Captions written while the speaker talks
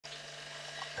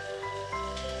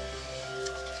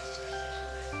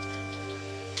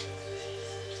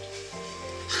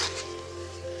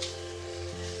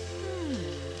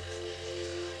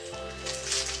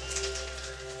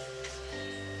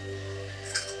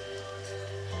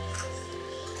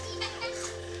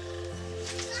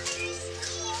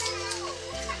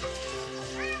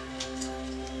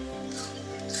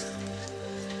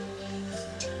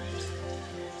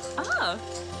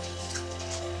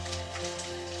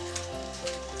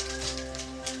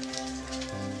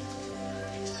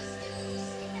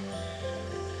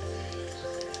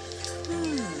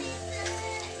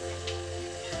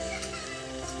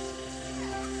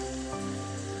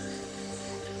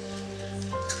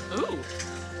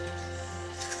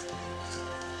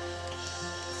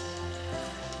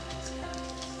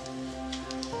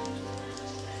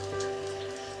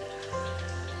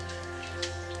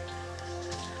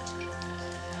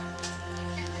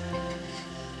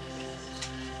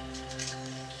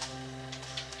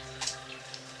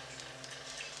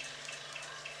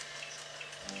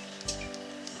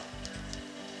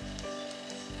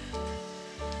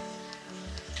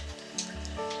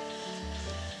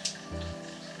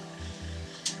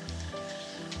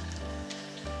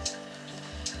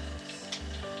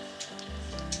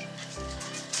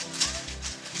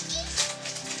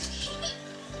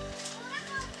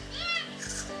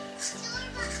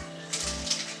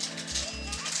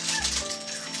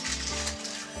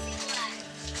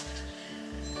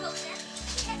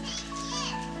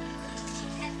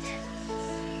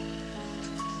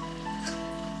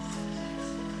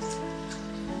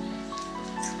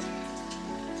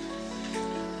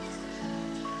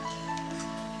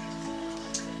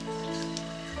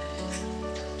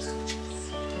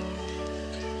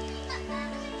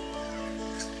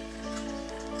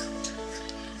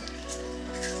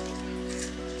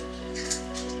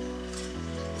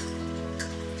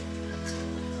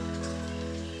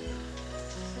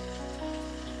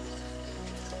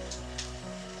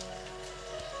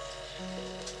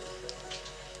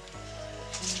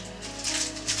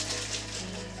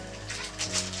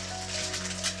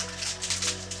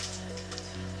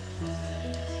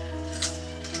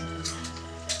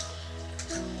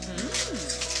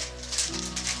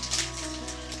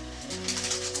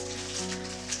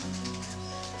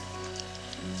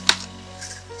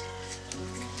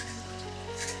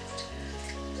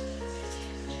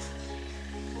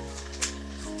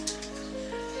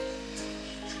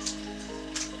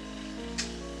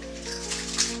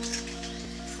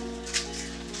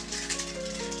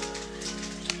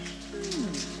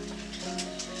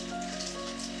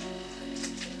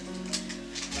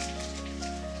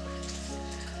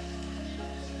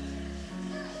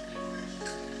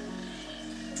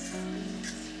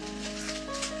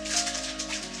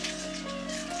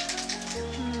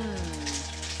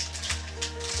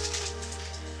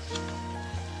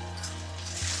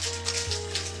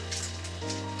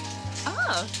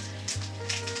Oh.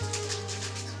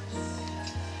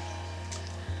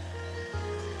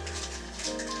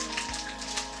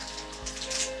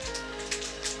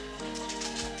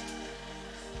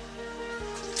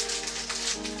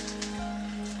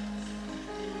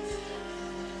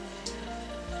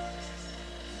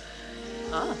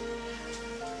 Oh.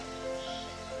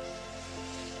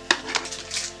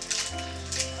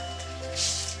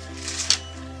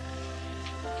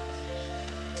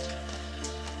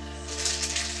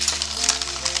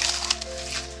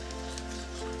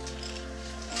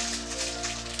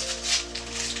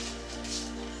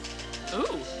 Ooh.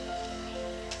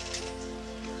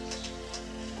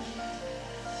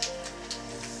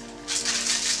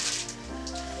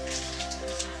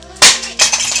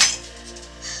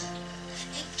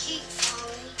 It keeps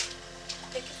falling.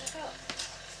 Pick it up.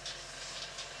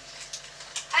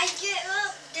 I get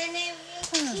up, then it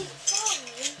keeps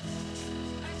falling.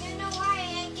 I don't know why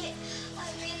I get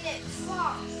it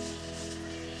fall.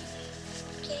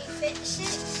 Can you fix it?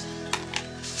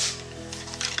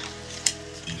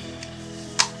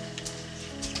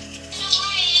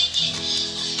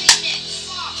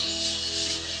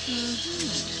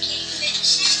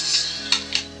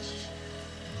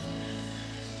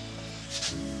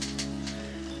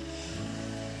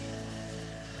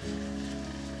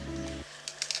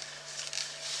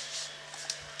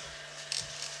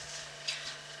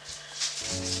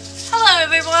 Hello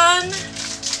everyone,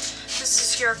 this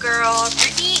is your girl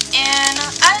Brittany, and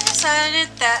I decided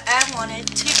that I wanted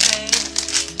to play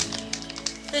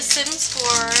The Sims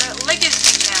 4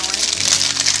 Legacy Challenge.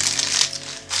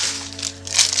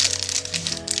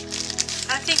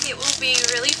 I think it will be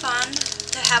really fun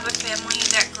to have a family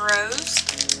that grows.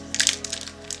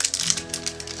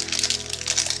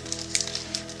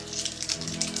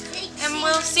 And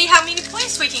we'll see how many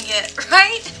points we can get,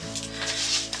 right?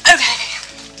 Okay.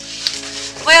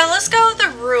 Well, let's go with the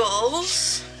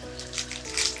rules.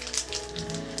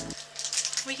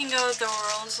 We can go with the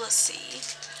rules. Let's see.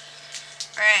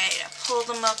 Alright, I pulled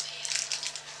them up.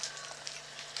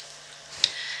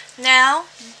 Now,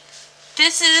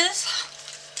 this is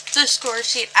the score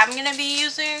sheet I'm going to be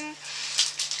using.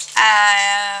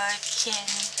 I can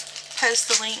post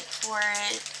the link for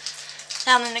it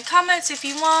down in the comments if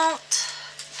you want.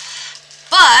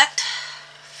 But,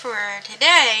 for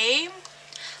today,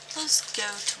 let's go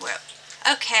to it.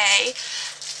 Okay,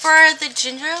 for the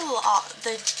gender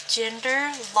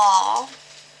law,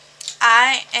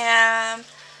 I am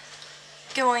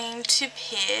going to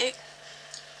pick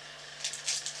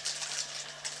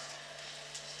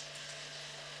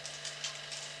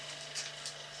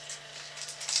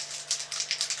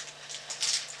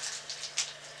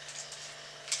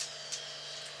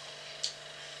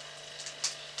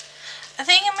I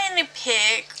think I'm going to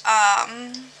pick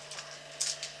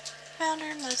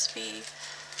founder must be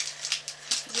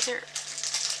either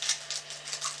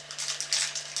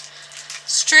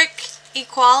strict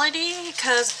equality,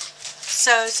 because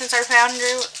since our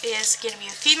founder is going to be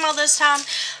a female this time,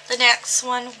 the next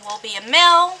one will be a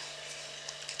male,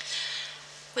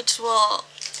 which will,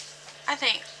 I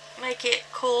think, make it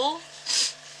cool.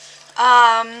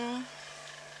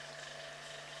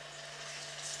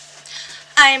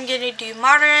 I am going to do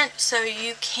moderate, so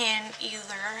you can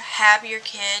either have your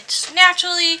kids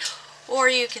naturally or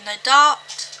you can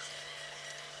adopt,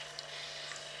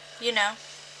 you know.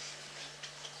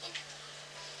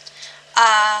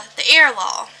 The air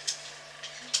law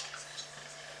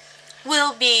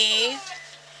will be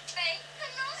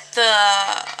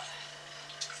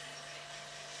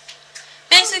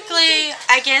basically,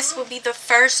 I guess, will be the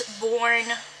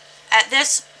firstborn at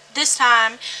this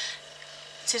time.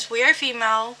 Since we are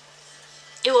female,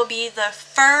 it will be the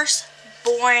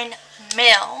firstborn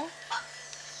male,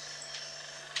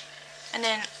 and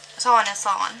then so on and so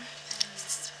on.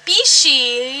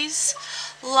 Species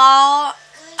law,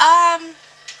 it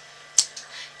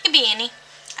could be any.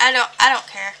 I don't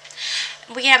care.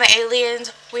 We can have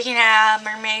aliens, we can have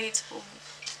mermaids,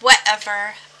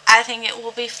 whatever. I think it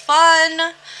will be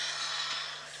fun.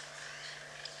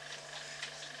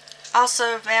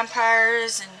 Also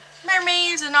vampires and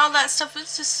mermaids and all that stuff.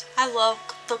 It's just, I love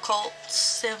the cult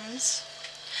Sims.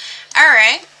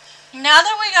 Alright, now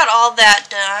that we got all that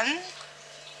done,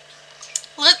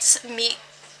 let's meet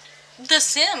the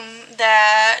Sim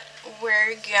that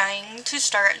we're going to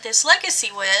start this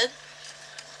legacy with.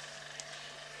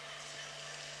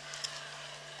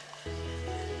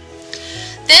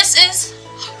 This is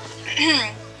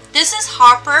this is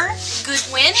Harper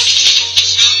Goodwin.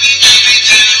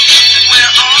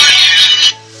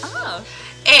 Oh.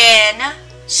 And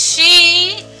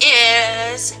she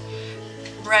is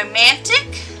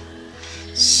romantic,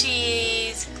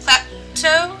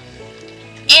 Kanto,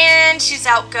 and she's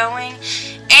outgoing.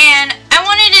 And I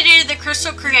wanted to do the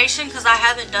crystal creation because I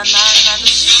haven't done that.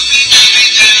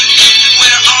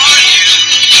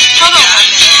 Hold on 1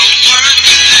 minute.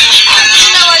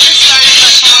 No, I just started, but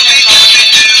someone is calling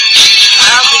me.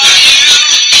 I'll be right back.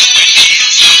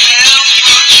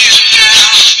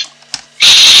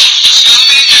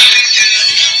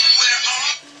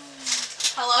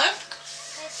 Hello?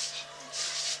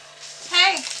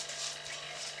 Hey.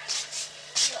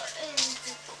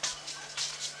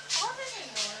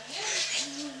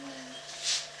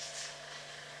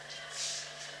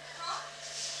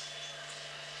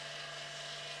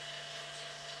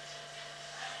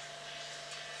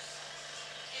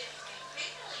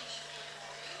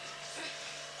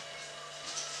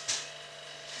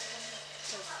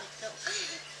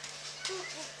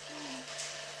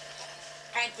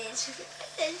 I did.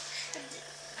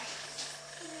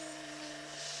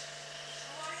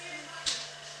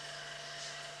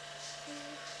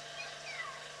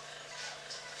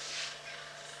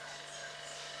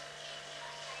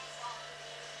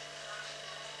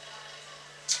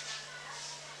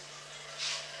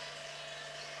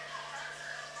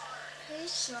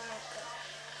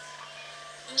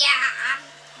 Yeah,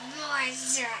 more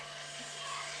shark.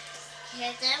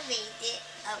 Here's a video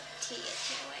up to you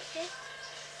like this.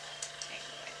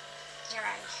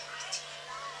 Right.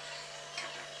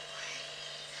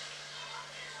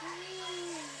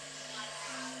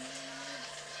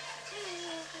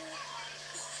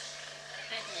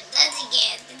 That's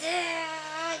again.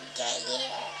 Okay,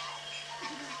 yeah.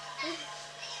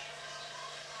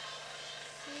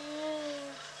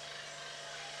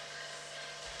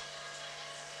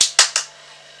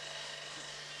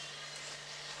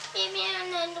 Baby, I'm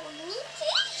not doing it.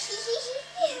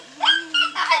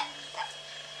 Bye.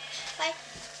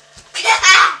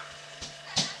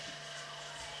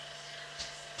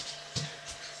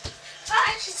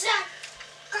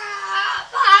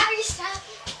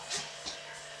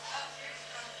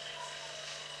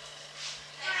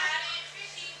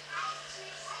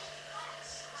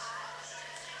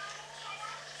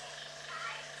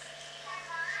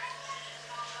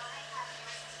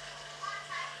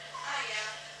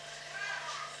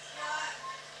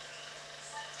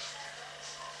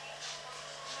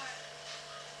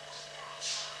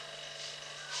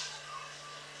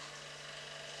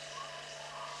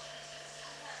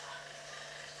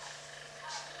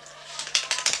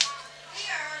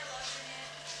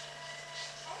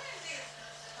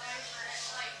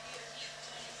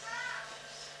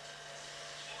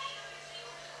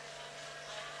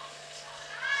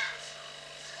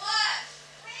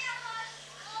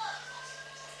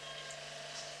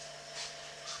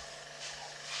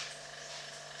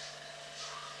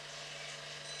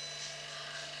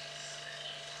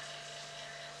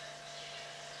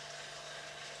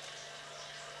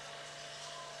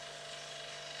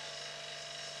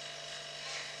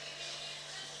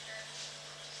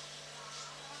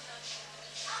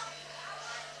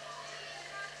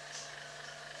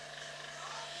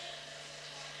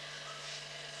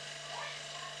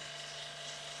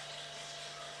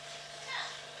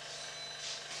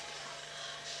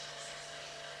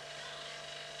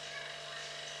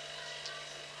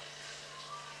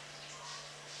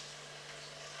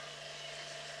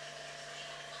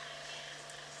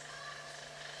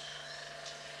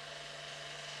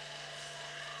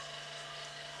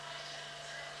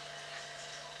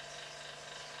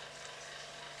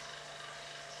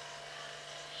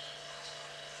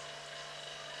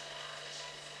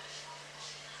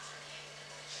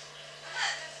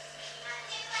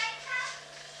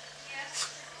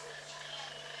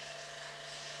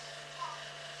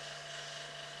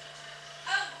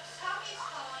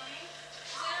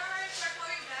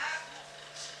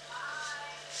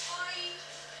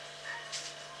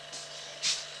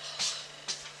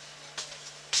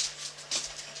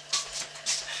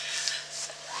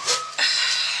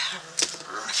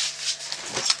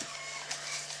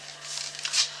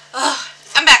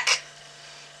 I'm back.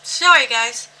 Sorry,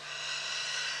 guys.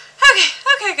 Okay.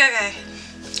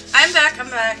 I'm back.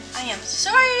 I am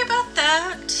sorry about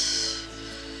that.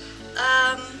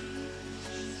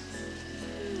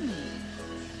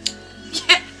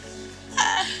 Yeah.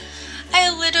 I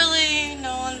literally,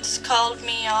 no one's called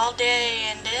me all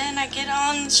day, and then I get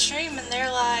on the stream and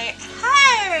they're like,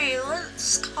 hey,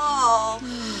 let's call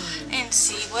and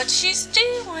see what she's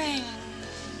doing.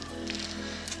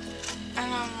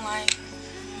 And I'm like,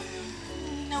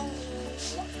 no.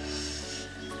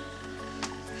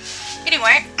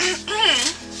 Anyway, as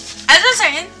I was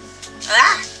saying,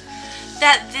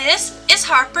 that this is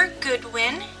Harper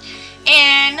Goodwin,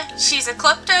 And she's a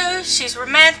klepto, she's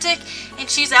romantic, and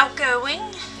she's outgoing.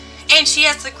 And she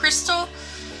has the crystal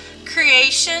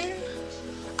creation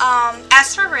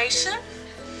aspiration.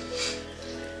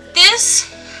 This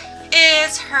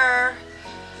is her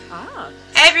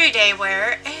everyday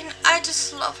wear, and I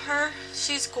just love her.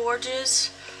 She's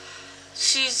gorgeous.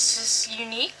 She's just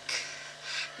unique.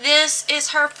 This is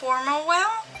her formal wear,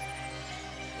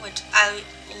 which I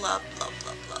love, love,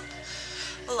 love, love.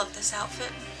 I love this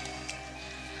outfit.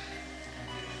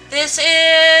 This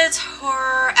is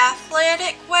her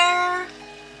athletic wear.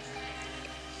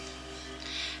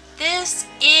 This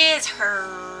is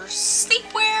her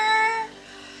sleepwear.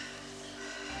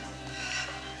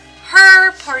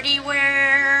 Her party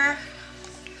wear.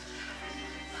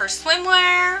 Her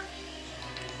swimwear.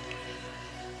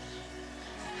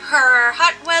 Her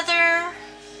hot weather.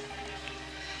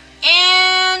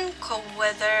 And cold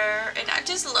weather. And I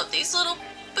just love these little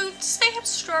boots. They have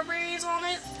strawberries on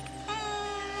it.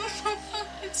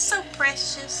 It's so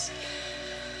precious.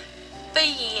 But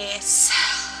yes.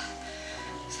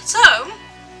 So,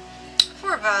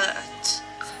 without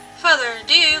further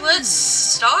ado, let's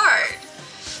start.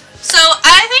 So,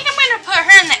 I think I'm going to put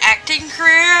her in the acting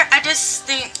career. I just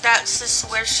think that's just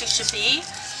where she should be.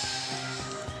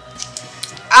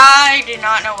 I do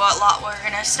not know what lot we're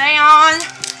going to stay on.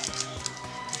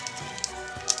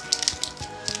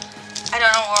 I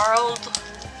don't know world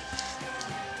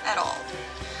at all.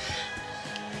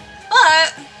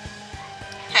 But,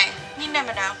 hey, you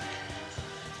never know.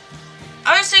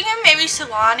 I was thinking maybe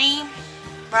Sulani,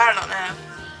 but I don't know.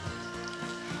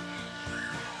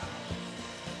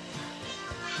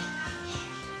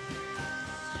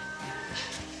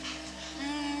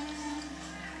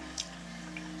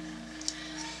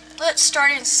 Let's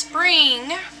start in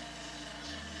spring.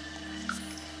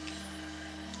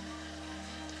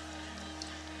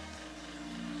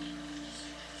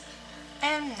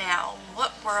 And now,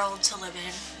 what world to live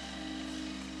in?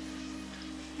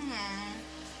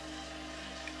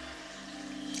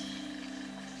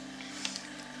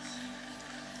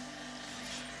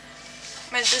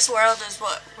 I mean, this world is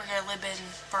what we're going to live in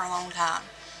for a long time.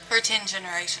 For 10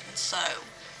 generations, so.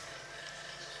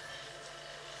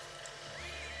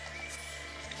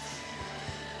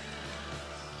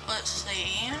 Let's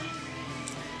see.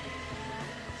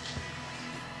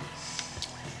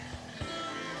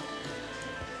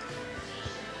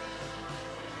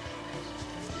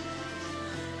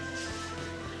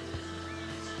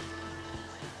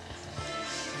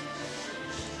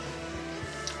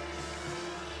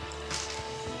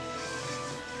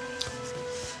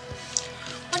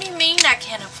 What do you mean I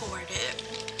can't afford it?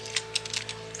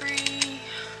 Free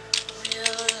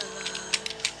real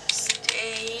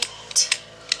estate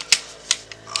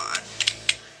on.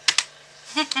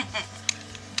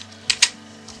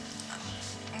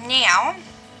 Now,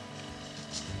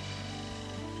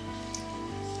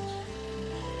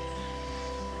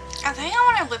 I think I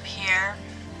want to live here.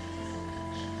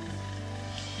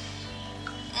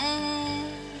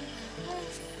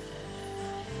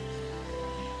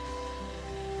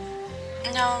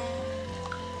 No.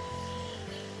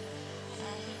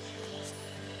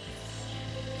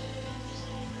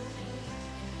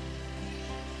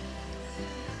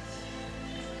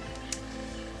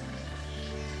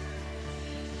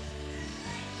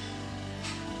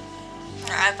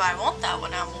 If I want that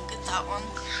one, I will get that one.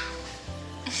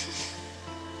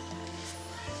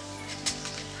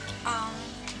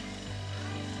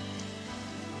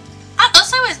 I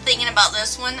also was thinking about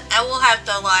this one. I will have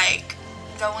to like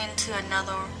go into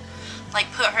another,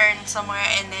 like put her in somewhere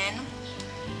and then,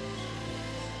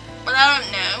 but I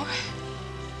don't know.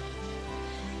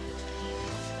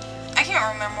 I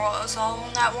can't remember what was all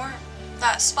on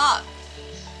that spot.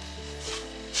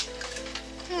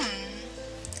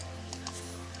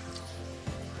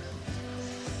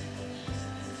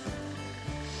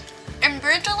 In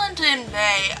Bridgerton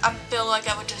Bay, I feel like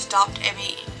I would just adopt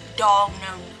every dog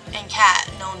known and cat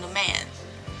known to man.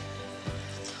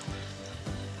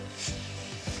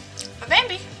 But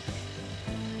maybe.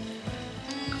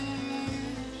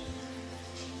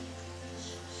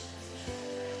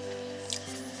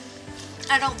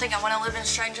 I don't think I want to live in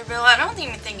Strangerville. I don't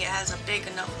even think it has a big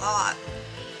enough lot.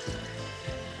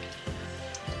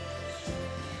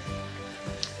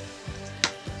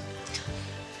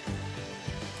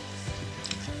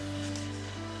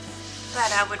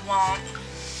 That I would want.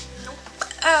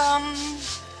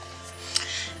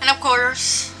 And of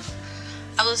course,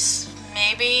 I was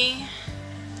maybe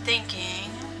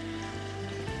thinking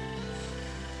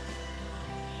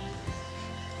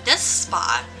this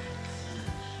spot.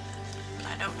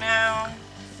 I don't know.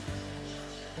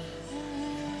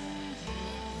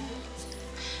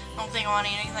 don't think I want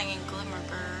anything in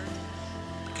Glimmerbird.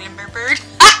 Glimmerbird?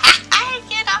 I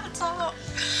cannot talk.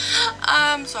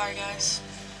 I'm sorry, guys.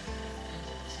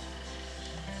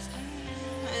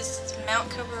 Is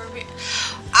Mount Cobra over here?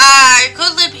 I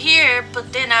could live here,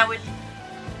 but then I would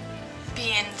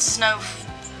be in snow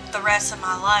the rest of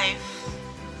my life.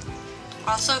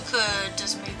 Also could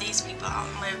just move these people out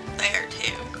and live there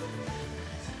too.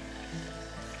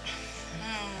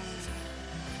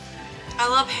 I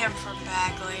love him from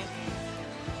Bagley,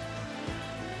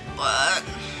 but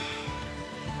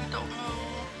I don't know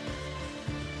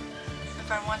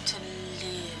if I want to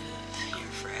live here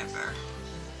forever.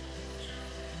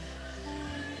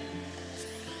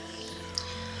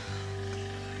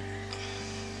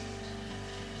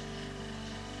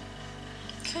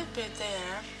 Could be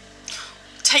there.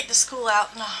 Take the school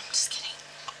out. No, I'm just kidding.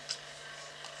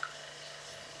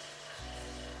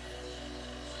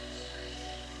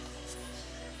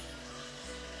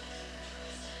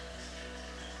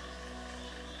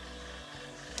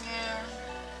 Yeah.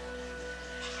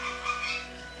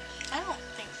 I don't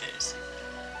think there's...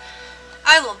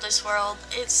 I love this world.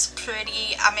 It's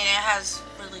pretty. I mean, it has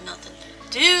really nothing to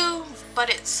do, but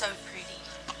it's so pretty.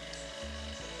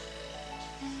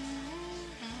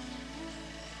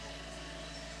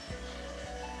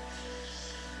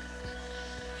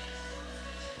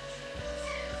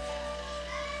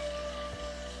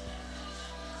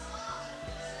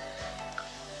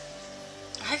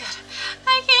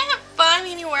 I can't find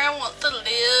anywhere I want to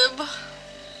live.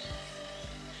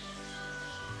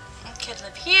 I could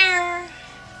live here.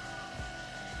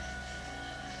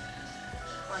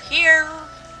 Or here.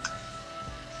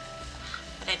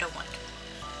 But I don't want to.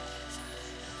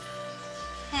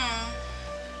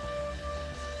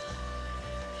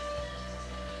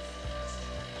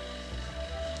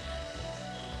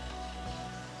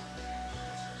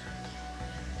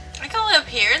 I could live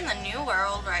here in the new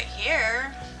world right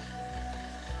here.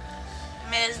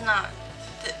 I mean, it's not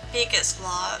the biggest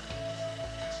lot.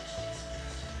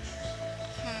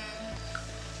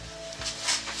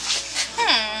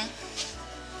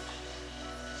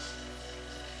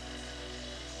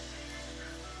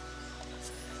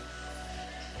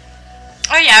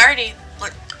 Oh yeah, I already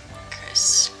looked at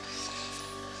Chris.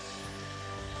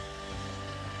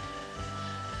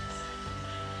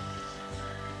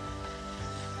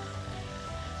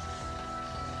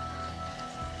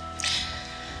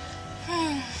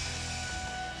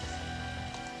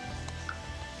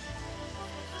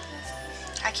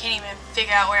 I can't even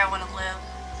figure out where I want to live.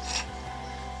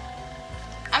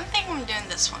 I'm thinking I'm doing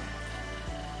this one.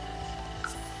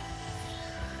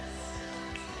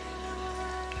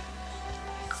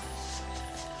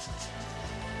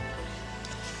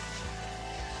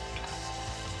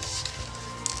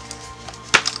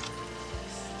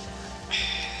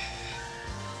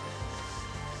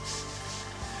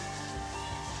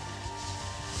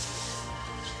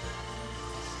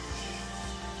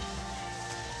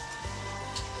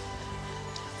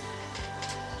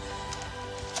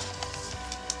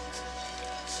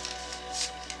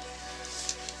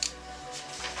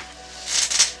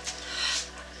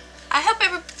 I hope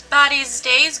everybody's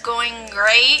day is going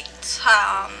great.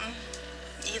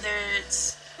 Either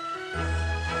it's the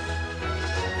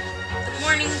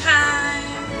morning time,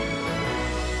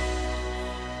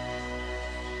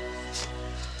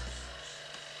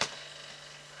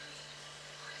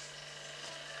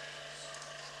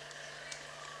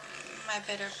 my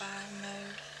better buy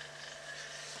mode.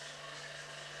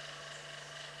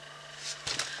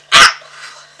 Ow!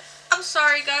 I'm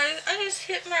sorry guys, I just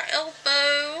hit my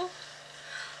elbow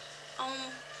on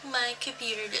my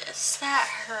computer desk. That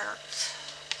hurt.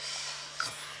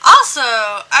 Also,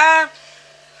 I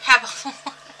have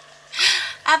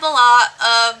a lot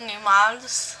of new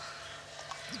mods,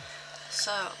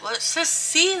 so let's just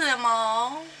see them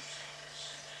all.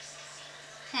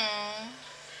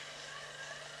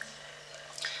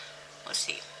 Let's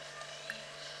see.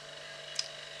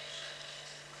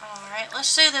 Alright,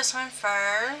 let's do this one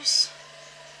first.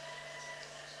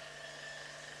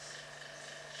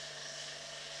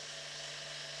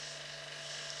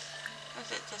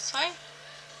 Is it this way?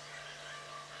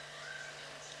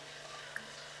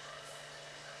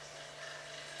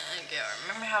 Okay, I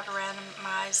remember how to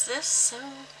randomize this, so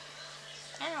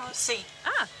yeah, let's see.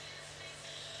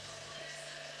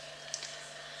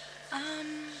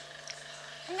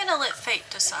 I'm gonna let fate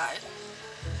decide.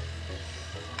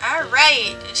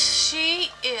 Alright,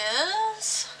 she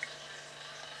is...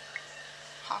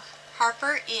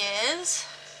 Harper is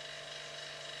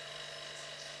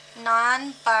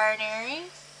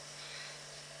non-binary,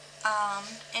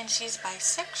 and she's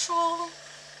bisexual.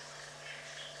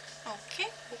 Okay,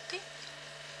 okay.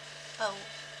 Oh,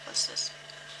 what's this?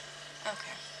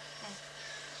 Okay.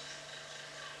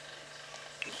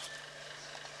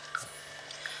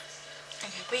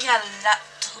 Okay, we got a lot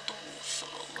to do, so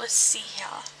let's see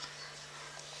here.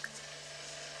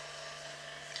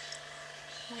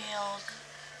 We'll,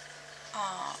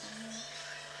 oh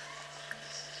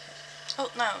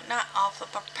no, not off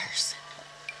of a person.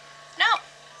 No!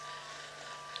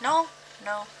 No,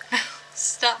 no,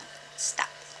 stop, stop,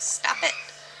 stop it.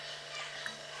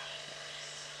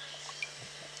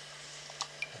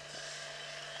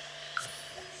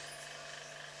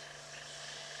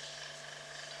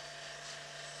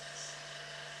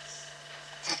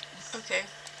 Okay.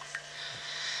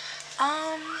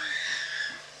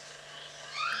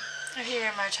 I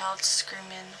hear my child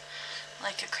screaming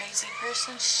like a crazy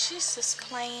person. She's just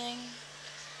playing,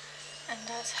 and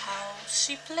that's how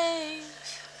she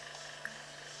plays.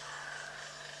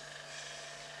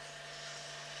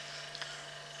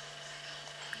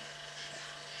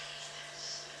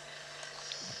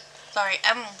 Sorry,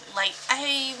 I'm late.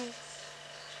 I'm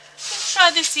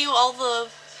trying to see all the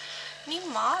new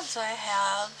mods I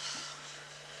have.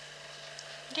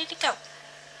 Where did it go?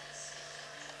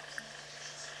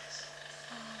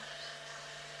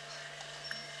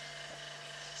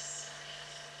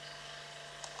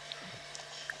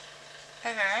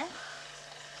 Okay.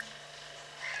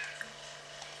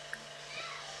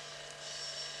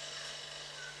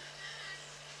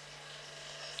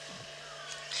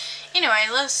 Anyway,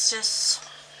 let's just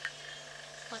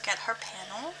look at her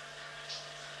panel.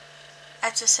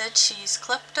 As I said, she's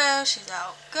klepto, she's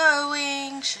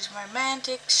outgoing, she's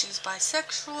romantic, she's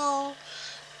bisexual.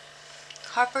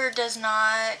 Harper does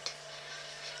not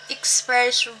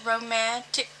express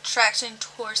romantic attraction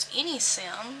towards any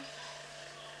sim.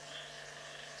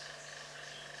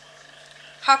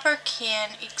 Harper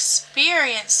can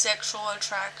experience sexual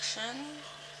attraction.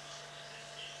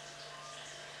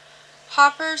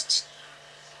 Harper's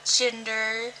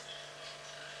gender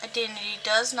identity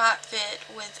does not fit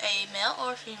with a male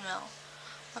or female.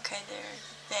 Okay, they're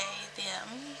they,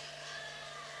 them.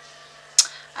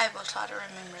 I will try to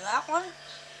remember that one.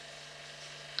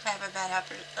 I have a bad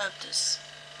habit of this,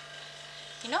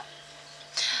 you know?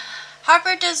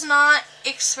 Harper does not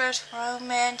express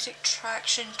romantic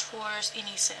attraction towards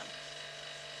any sim.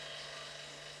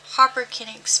 Harper can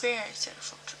experience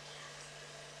sexual attraction.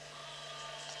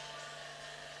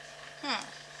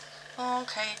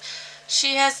 Okay.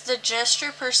 She has the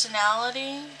Jester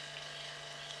personality.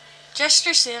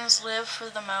 Jester sims live for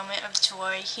the moment of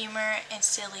joy, humor, and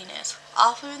silliness.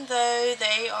 Often though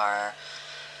they are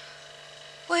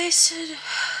wasted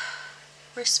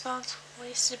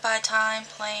by time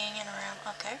playing and around.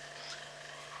 Okay.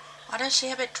 Why does she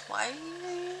have it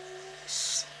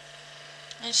twice?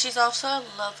 And she's also a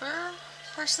lover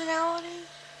personality.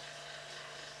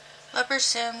 Lover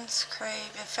sims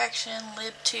crave affection,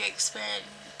 live to experience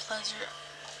pleasure.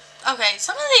 Okay,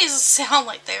 some of these sound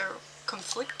like they're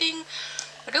conflicting,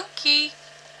 but okay.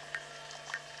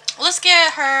 Let's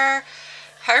get her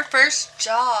first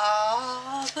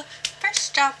job.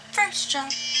 First job.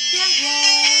 Yeah,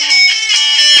 yeah.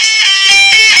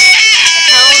 I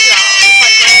told y'all, it's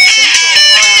like Grand Central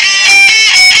around here.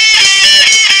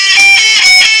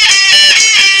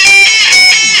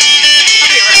 I'll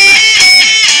be right back.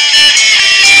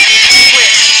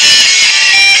 Wait.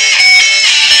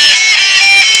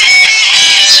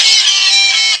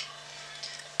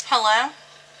 Hello?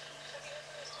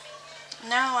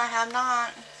 No, I have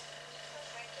not.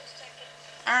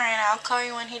 Alright, I'll call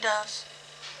you when he does.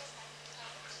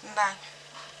 Bye.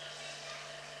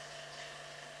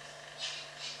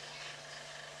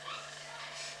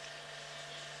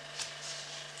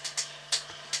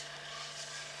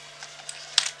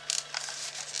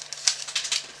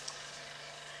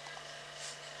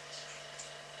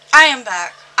 I am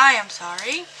back. I am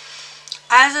sorry.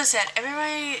 As I said,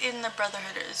 everybody in the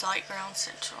Brotherhood is like Ground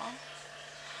Central.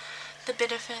 The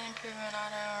benefit improvement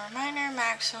auto reminder,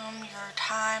 maximum your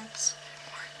times.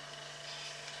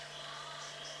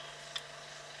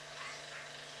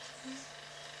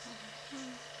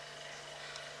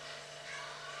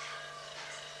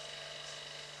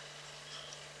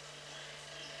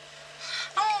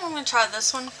 I'm going to try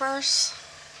this one first.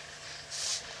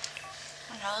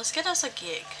 Okay, let's get us a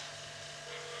gig.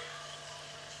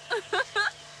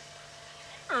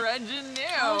 Reginald.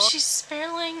 Oh, she's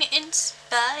spelling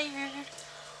inspired.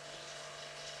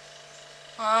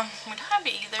 We don't have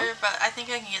either, but I think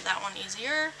I can get that one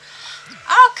easier.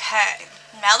 Okay,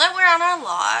 now that we're on our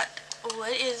lot,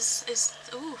 what is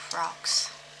ooh, frogs.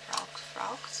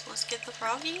 Frogs. Let's get the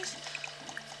froggies.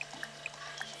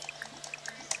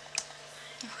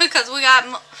 because we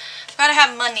gotta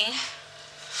have money.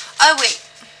 Oh wait.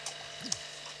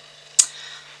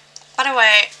 By the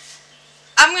way,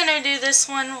 I'm gonna do this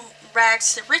one,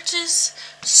 rags to riches.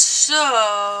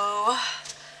 So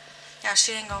yeah,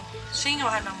 she ain't gonna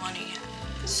have no money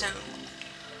yet soon.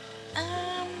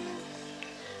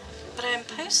 But I'm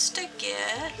supposed to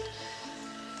get.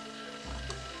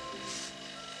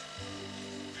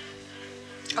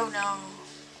 Oh no.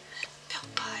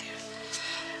 Built by.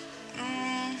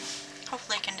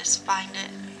 Hopefully I can just find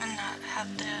it and not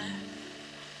have to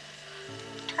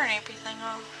turn everything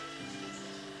off.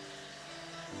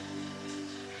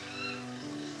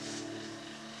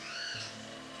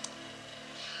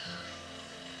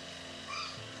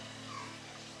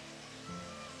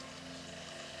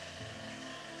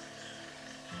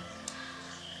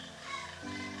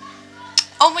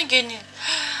 Oh my goodness.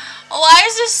 Why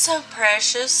is this so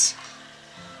precious?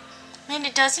 Man,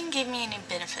 it doesn't give me any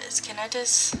benefits. Can I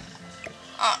just...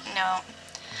 Oh, no.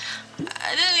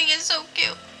 I just think it's so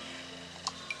cute.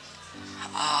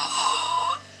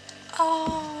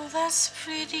 Oh, that's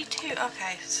pretty too.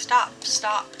 Okay, stop.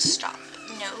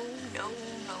 No.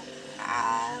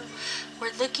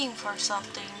 We're looking for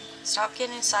something. Stop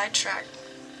getting sidetracked.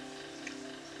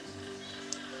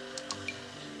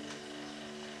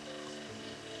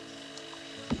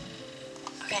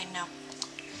 Okay, no.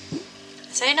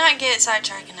 I say not get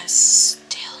sidetracked and I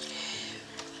still do.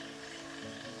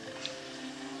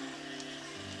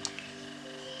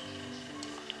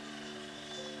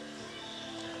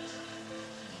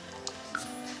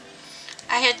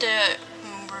 I had to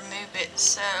remove it,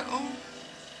 so...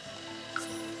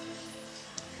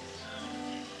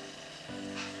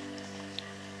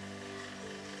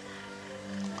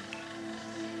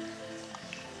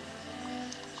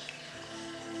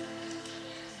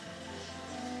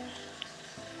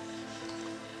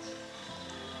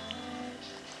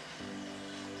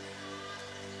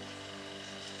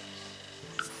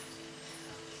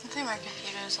 I think my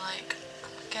computer's like,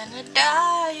 I'm gonna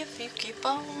die if you keep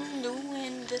on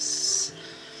doing this.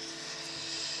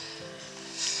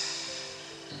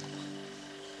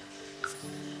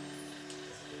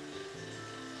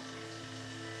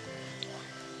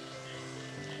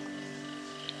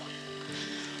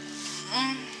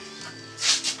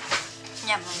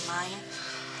 Never mind.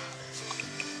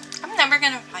 I'm never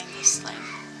gonna find this thing.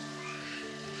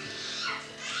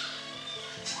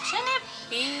 Shouldn't it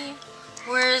be?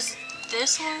 Whereas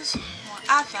this one's... Well,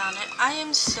 I found it. I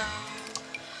am so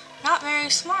not very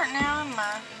smart now, am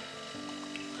I?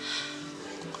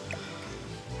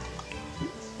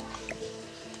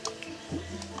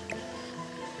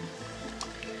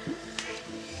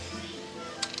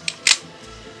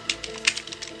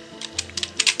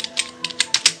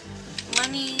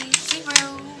 Money, 0.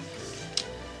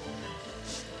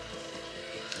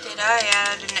 Did I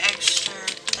add an extra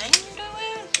thing to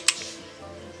it?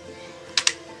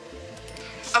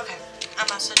 Okay, I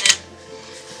must have did.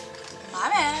 My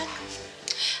bad.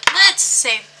 Let's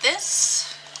save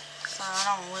this so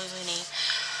I don't lose any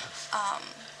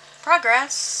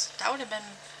progress. That would have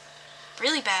been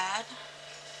really bad.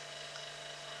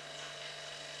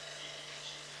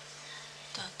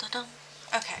 Dun, dun, dun.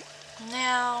 Okay,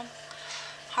 now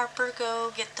Harper,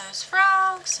 go get those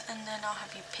frogs, and then I'll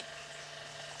have you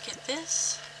get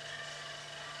this.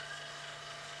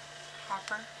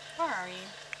 Harper, where are you?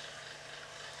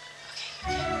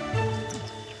 Okay.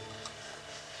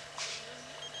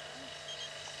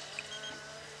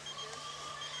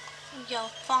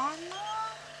 Yelfana?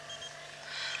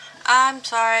 I'm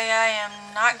sorry, I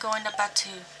am not going to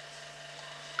Batu.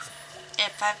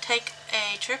 If I take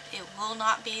a trip, it will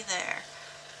not be there.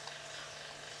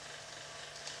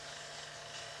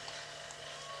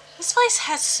 This place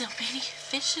has so many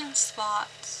fishing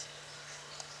spots.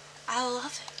 I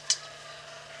love it.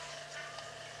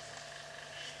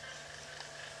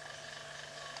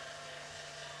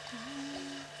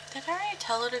 Did I already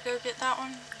tell her to go get that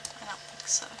one? I don't think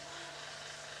so.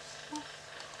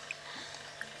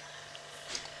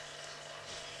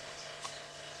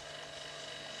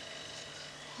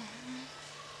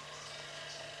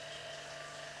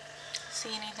 See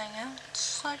anything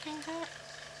else I can get?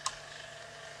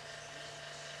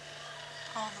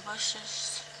 All the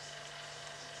bushes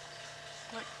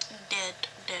look dead.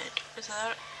 Is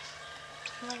that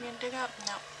something I can dig up?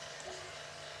 No.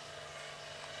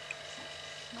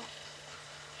 Nope.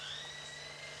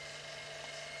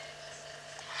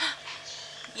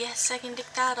 Yes, I can dig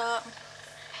that up.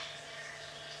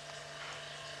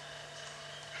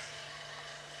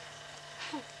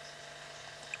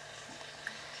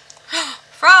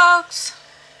 Frogs!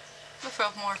 Look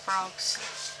for more frogs.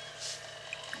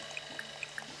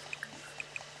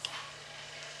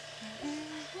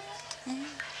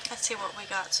 Let's see what we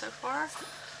got so far.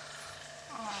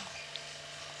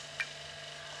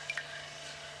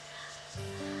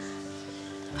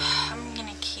 I'm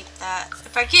gonna keep that.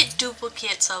 If I get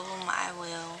duplicates of them, I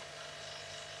will.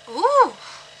 Ooh!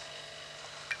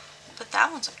 But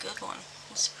that one's a good one.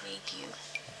 Let's read you.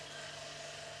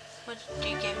 What did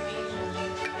you give me?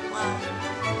 Well,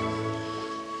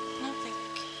 nothing.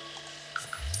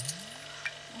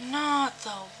 Not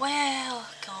the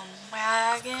welcome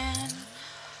wagon.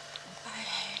 I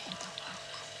hate the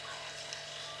welcome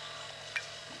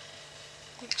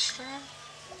wagon. Extra.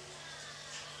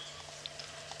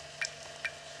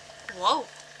 Whoa.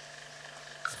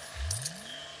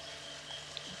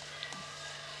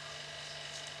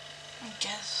 I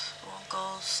guess we'll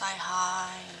go say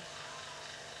hi.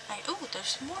 Hey, ooh,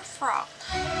 there's more frog.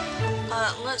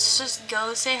 Let's just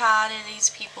go say hi to these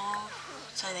people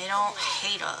so they don't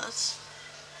hate us.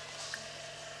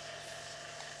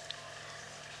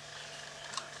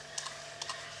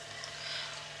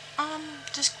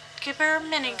 Just give her a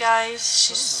minute, guys.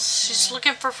 She's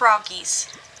looking for froggies.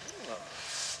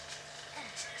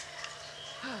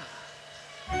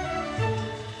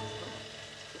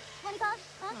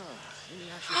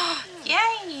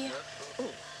 Yay!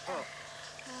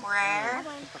 Rare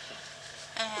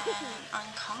and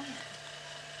uncommon.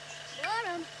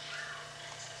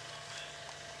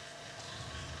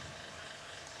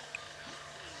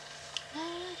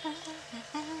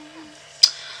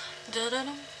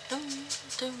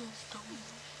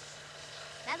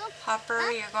 Hopper,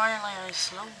 you're going really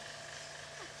slow.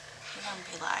 You're gonna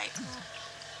be like.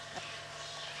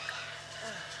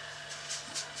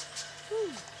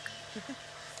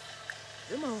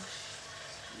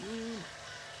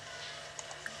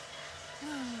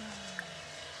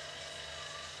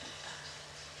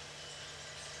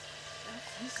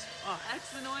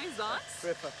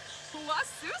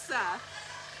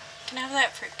 Can I have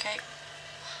that fruitcake?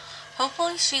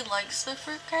 Hopefully she likes the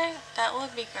fruitcake. That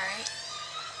would be great.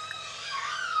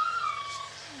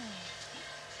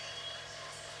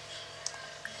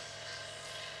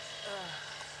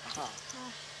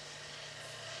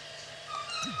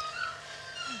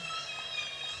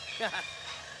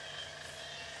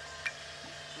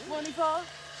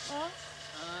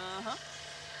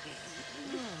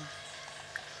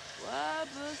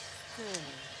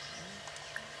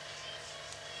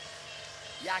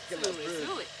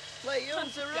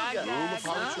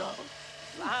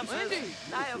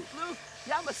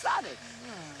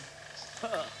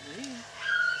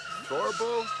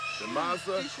 Torbo,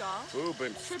 Damaza,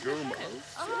 Ubin, Skuma.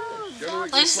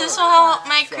 At least this will help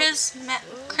my charisma.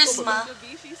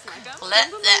 Let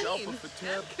that.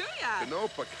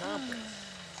 Pinopa Campa.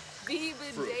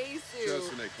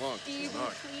 Chesney Clunk.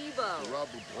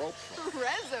 Rabu Bropa.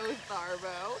 Rezo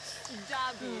Tharbo.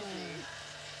 Dabushi.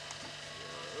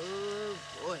 Oh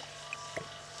boy.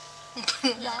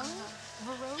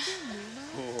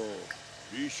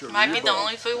 Oh, Might be the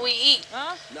only food we eat.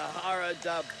 Nahara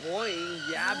da boing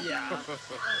yab yab.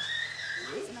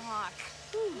 Knock.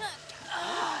 Tony.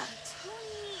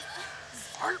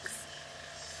 Zarps.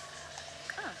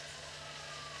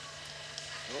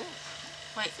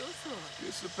 Wait.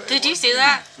 Did you see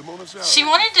that? She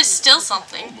wanted to steal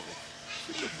something.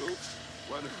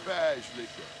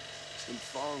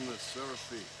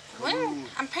 When?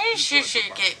 I'm pretty sure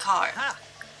she'd get caught.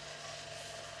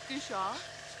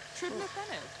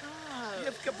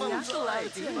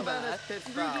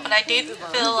 But I do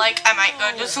feel like I might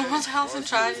go to someone's house and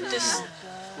try to just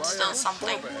steal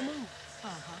something.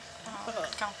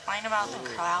 Complain about the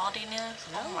cloudiness.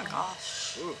 Oh my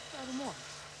gosh.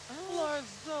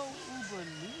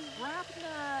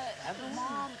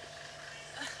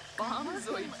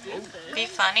 Be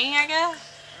funny, I guess.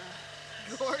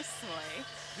 Gorsway.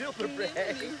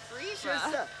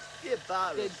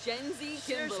 The Gen Z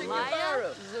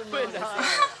Kimbalaya.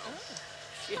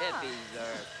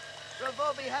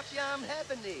 Ravobi Hapyam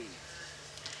Hebony.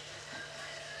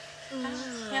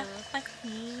 Yeah, like,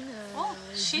 oh,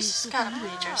 she's got a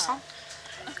page or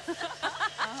something.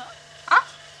 Ah,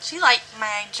 she liked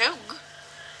my joke.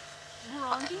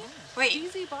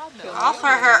 Wait, offer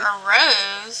her a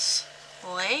rose.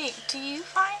 Wait, do you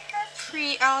find her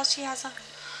pretty? Oh, she has a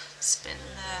spin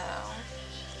though.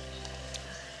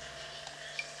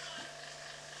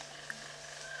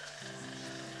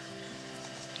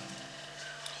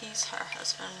 He's her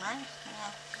husband, right?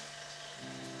 Yeah.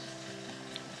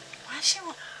 Why she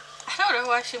want? I don't know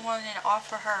why she wanted to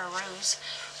offer her a rose.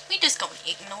 We just gonna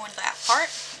ignore that part.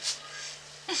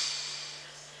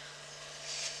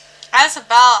 That's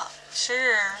about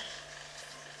sure.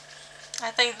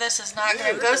 I think this is not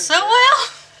gonna go so well.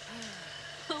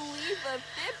 Tifa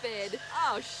Fipid.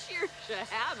 Oh, sheer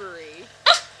shahabbery.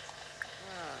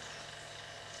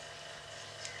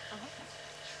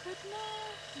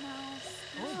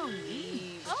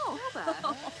 Oh,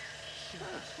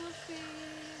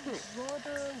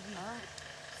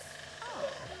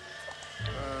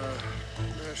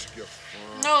 Meshka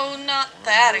fun. No, not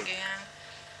that again.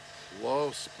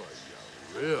 Lospa, ya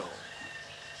real.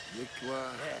 Nikla.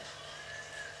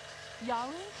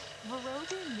 Yali?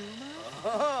 Varodi Numa?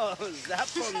 Oh,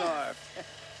 Zaponarf.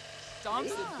 Dom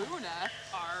Sabuna?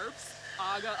 Arps?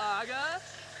 Aga Aga?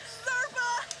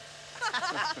 Zerpa!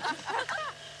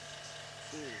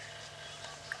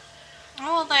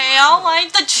 Oh, they all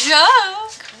like the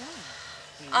joke.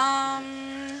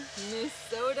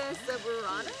 Minnesota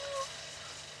Saburano?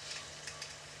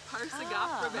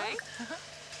 Parsagap Bank?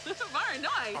 Very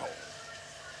nice.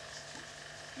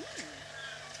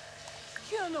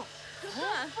 Kiano.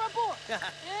 Bravo!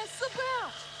 Isabel!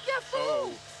 Get Oh,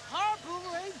 food!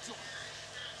 Harbour Angel!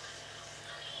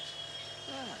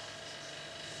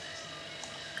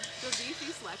 Davishi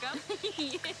Slekam?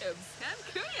 Yibs! And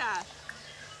Kuya!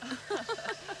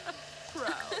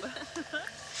 Proud.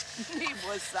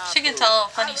 She can tell a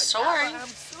funny story. I'm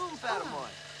soon,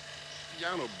 Patamon.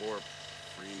 Yano Bor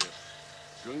Frina.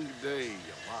 Gungday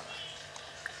Yamada.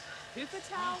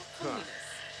 Pipatau Venus.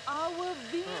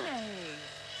 Awavine.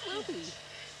 Floopy.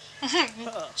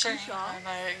 Sure, Shaw.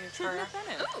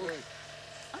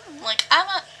 like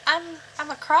I'm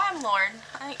a crime lord.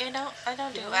 I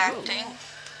don't do acting.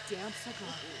 Damn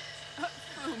cigar.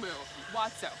 Fumu.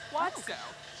 Watso.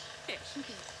 Fish.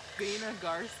 Bina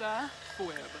Garza.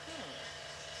 Quib.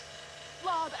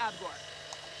 Lob Abgor.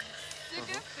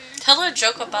 Tell her a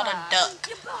joke about a duck.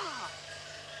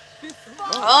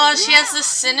 Oh, she has this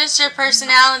sinister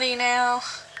personality now.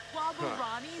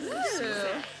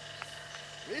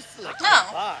 No.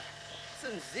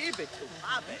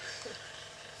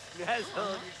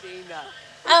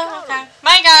 Oh, okay.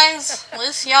 Bye, guys. At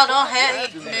least y'all don't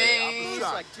hate me.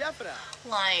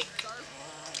 Like,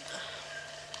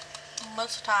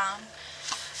 most of the time,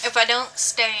 if I don't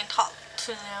stay and talk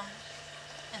to them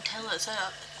until it's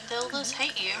up, they'll just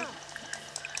hate you.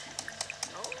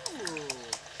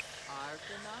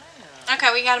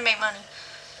 Okay, we gotta make money.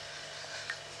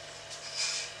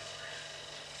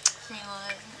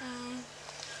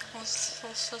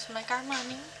 Let's just make our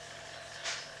money.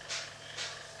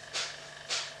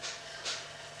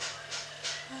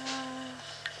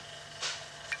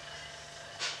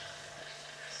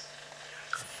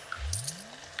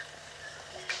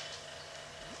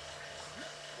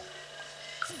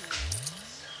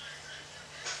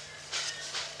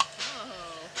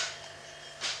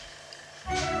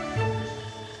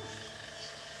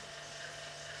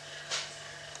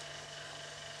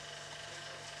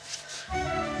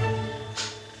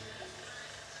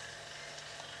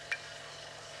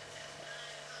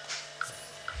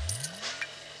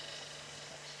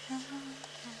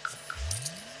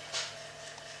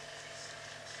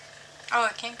 Oh,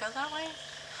 it can't go that way?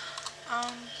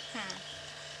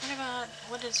 What about,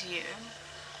 what is you?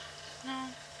 No.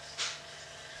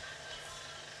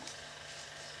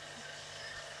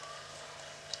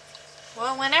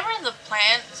 Well, whenever the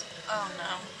plants, oh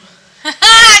no.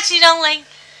 She don't like,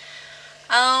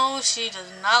 oh, she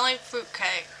does not like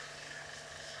fruitcake.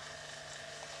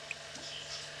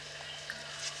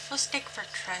 Let's dig for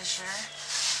treasure.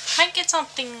 Might get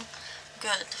something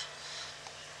good.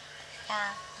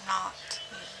 Or not.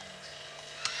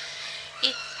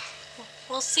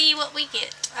 We'll see what we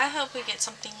get. I hope we get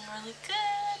something really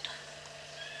good.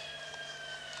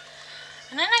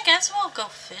 And then I guess we'll go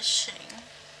fishing.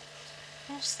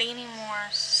 I don't see any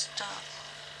more stuff.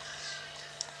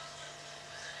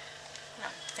 I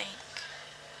don't think.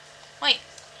 Wait.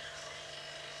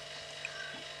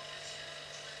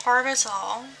 Harvest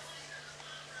all.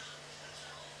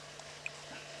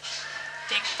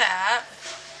 Dig that.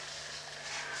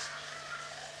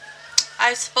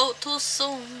 I spoke too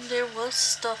soon. There was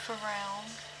stuff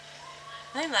around.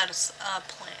 I think that is a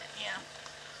plant, yeah.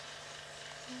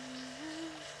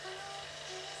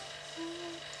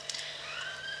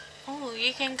 Oh,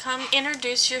 you can come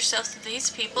introduce yourself to these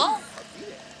people.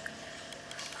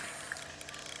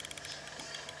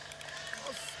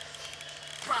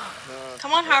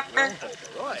 Come on, Harper.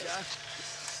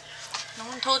 No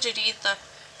one told you to eat the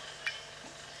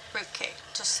fruitcake,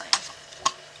 just saying.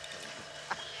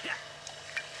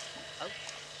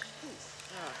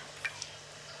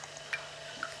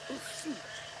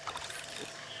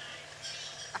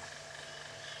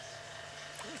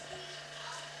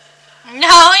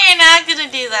 No, you're not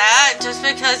gonna do that just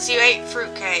because you ate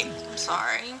fruitcake. I'm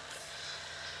sorry.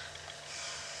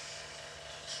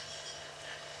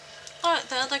 Look,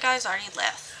 the other guy's already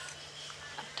left.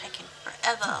 I'm taking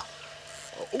forever.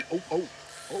 Oh.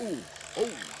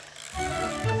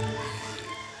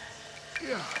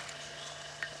 Yeah.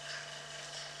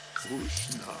 Whoosh.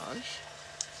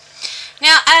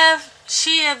 Now, if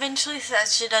she eventually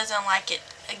says she doesn't like it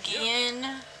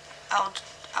again, I'll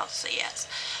say yes.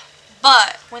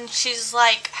 But when she's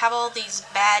like have all these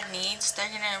bad needs, they're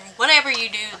gonna whatever you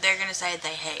do, they're gonna say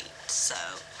they hate. So.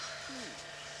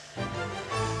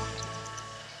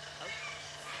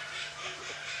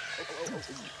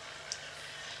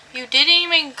 You didn't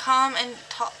even come and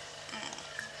talk.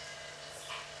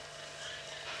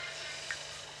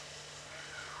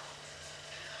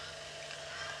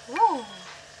 Ooh,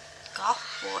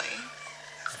 goth boy.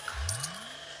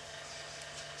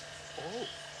 Oh.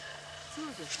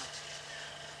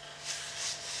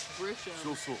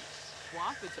 So.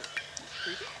 Wafita.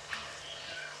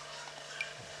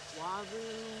 Wavu,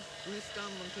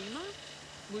 Wisdom Lampima,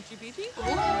 Muchi Pipi.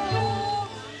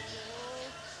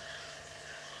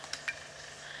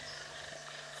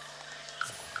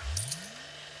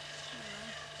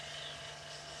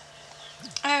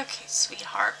 Okay,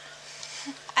 sweetheart.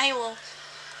 I will.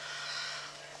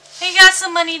 You got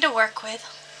some money to work with.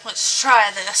 Let's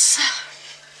try this.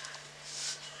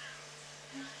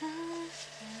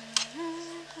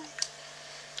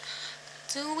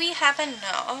 Do we have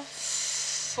enough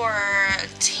for a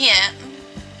tent?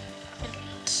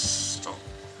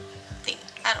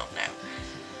 I don't know.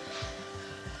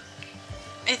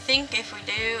 I think if we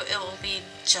do, it will be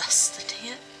just the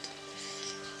tent.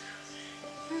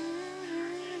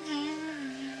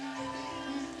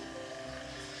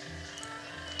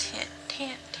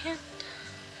 Tent.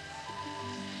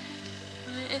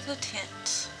 What is a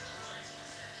tent?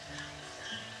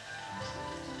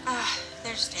 Ah,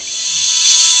 there's tent.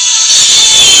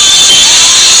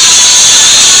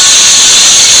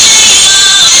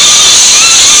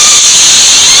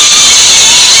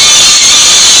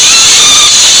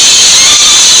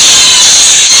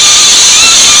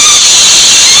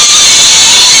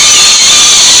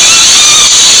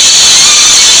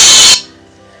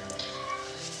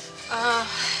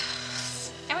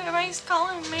 Everybody's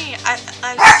calling me.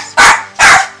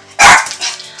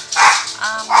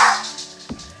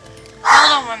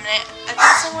 Hold on 1 minute. I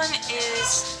think someone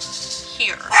is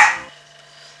here.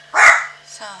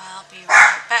 So I'll be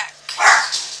right back.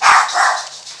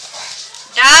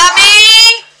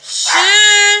 Dobby!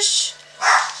 Shush!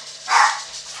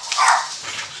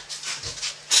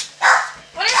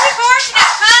 What is he barking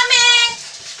at? Coming!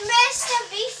 Mr.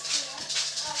 Beast.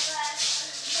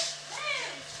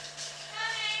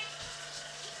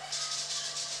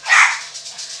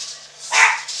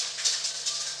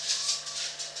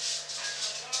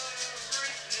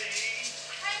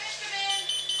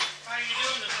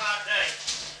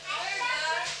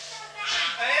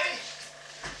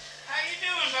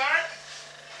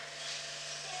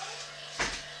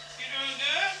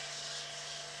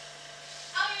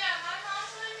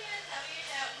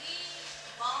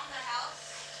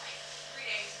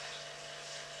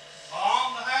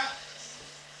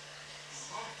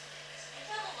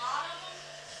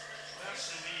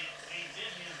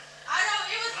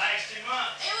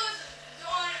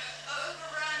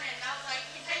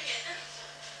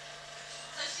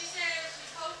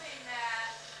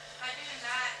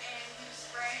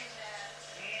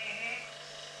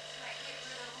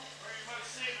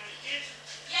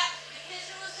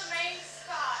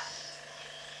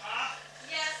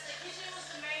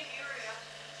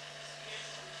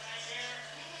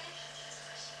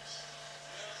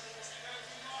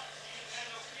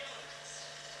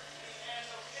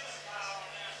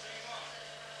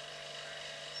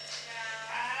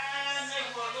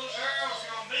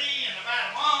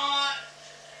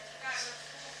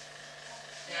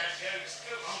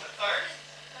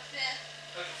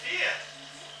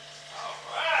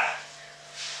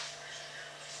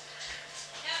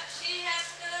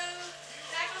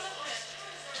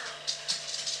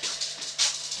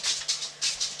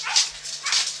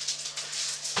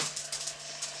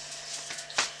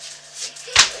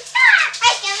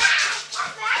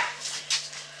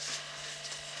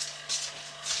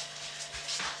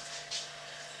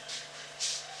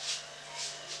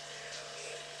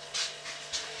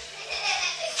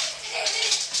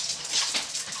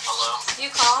 You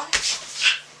called?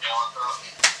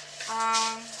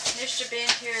 Mr. Ben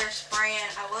here spraying.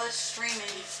 I was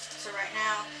streaming, so right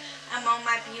now I'm on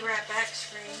my Be Right Back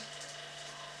screen.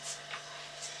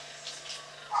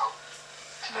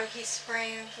 But he's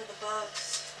spraying for the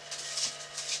bugs.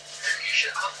 You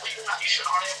should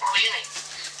already be in.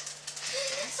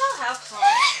 Let's all have fun.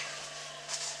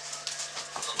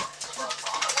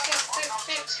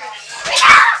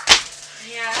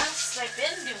 Yes, they've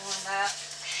been doing that.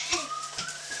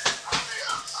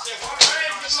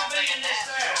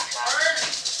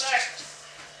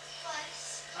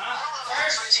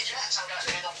 Tracy Jackson got to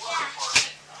do the work for me.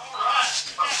 Or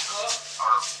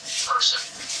person.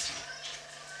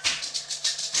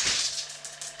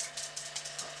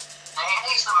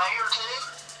 Danny's the mayor too.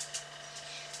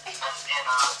 And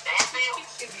Danville.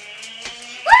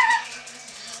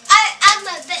 I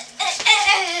love it.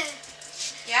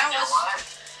 Yeah, You know what?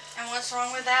 and what's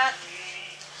wrong with that?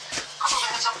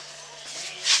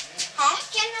 Huh?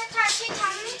 Can I talk to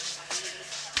Tommy?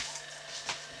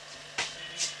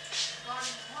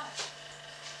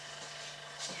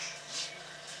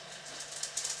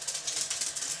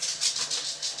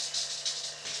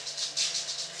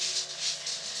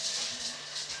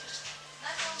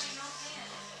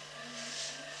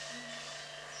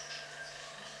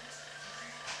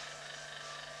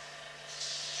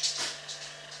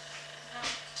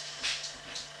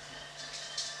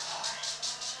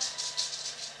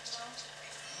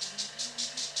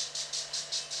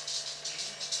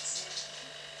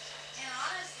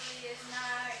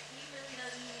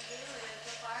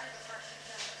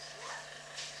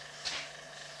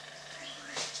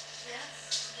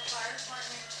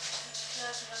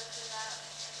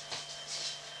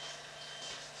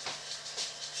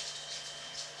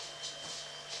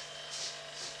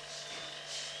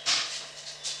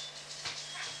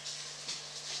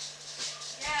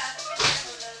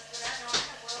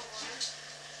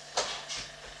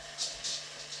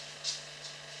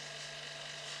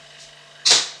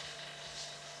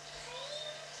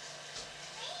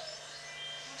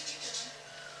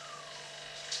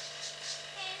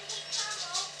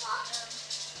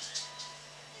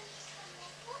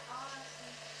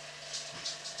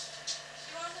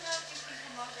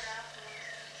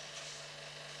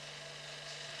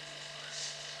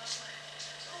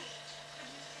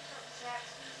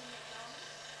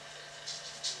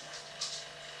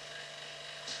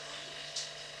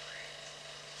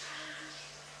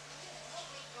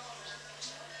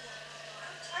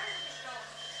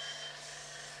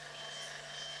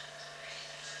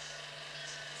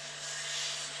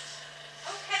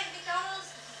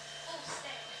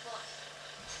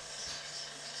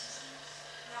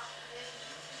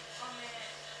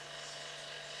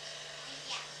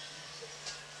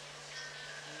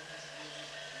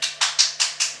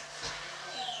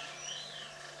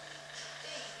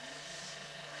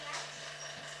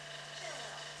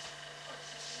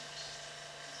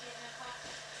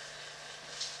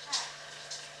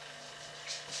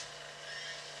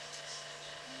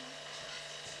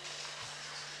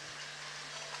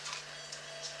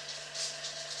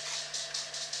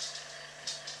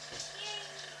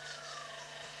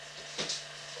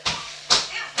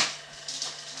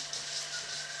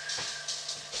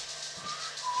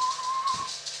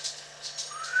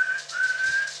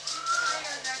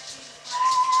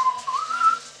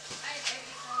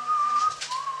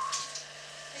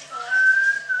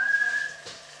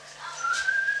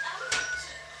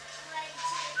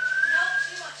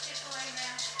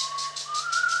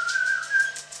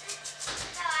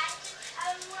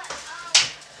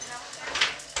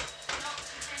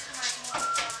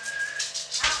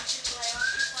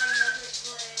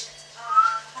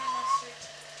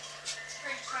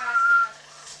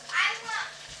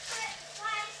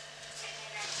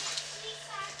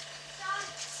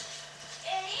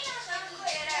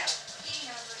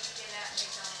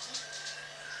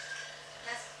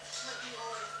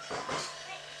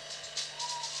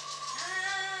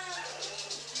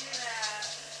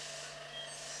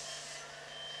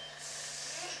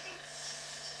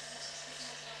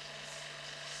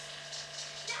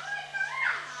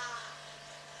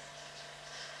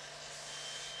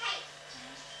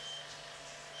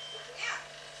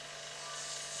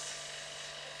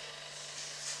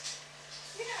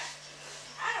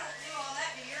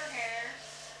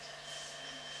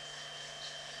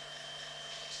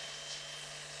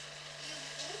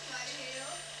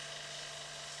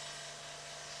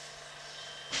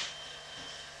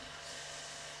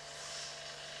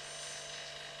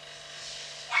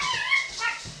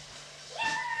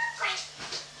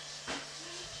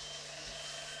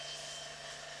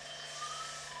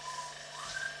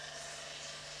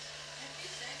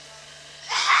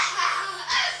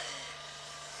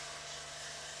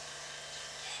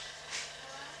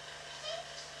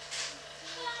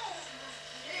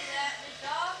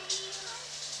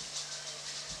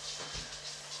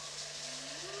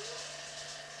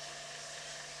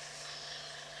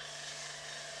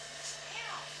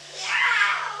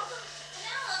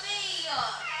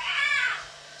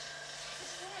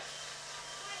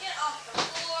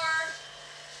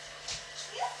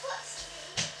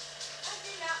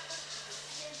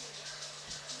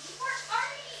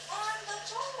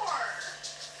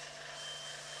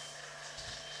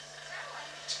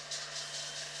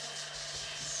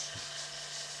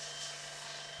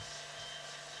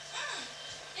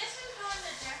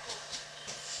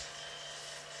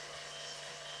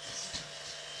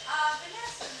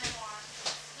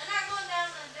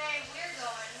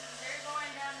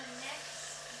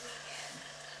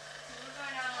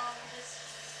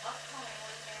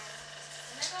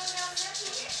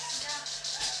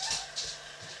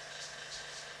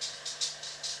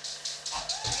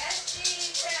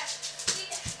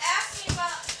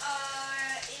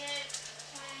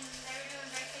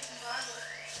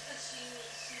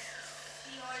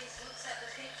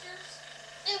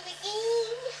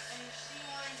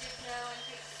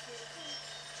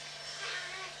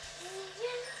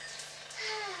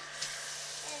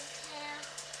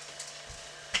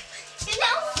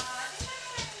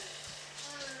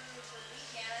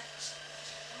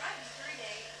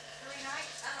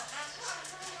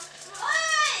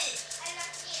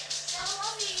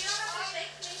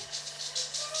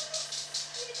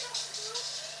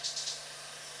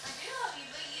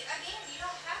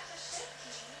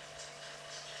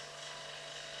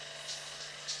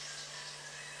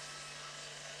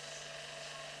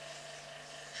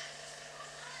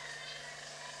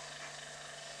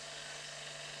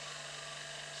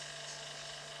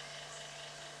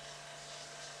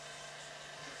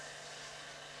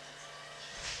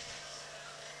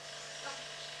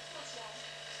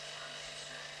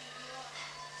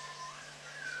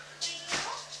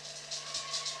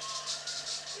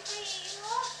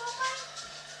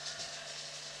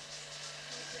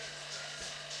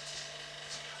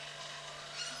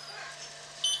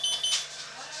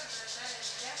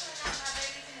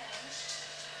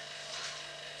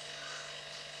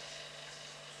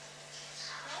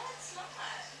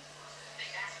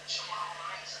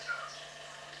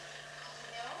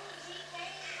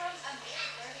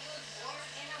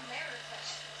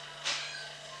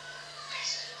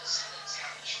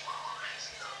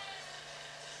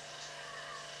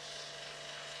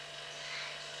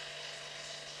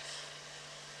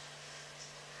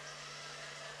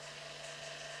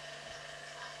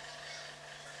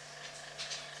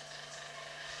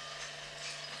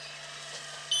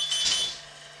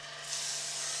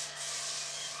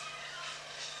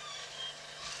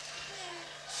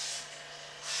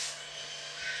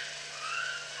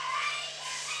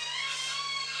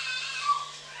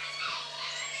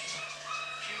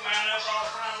 wife all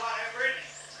the time like that, Brittany?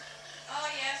 Oh,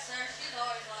 yes, sir. She's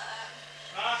always like that.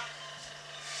 Huh?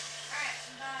 Alright,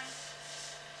 bye.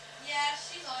 Yeah,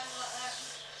 she's always like that.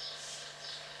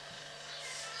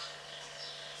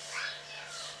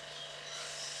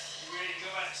 You ready to go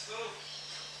back to school?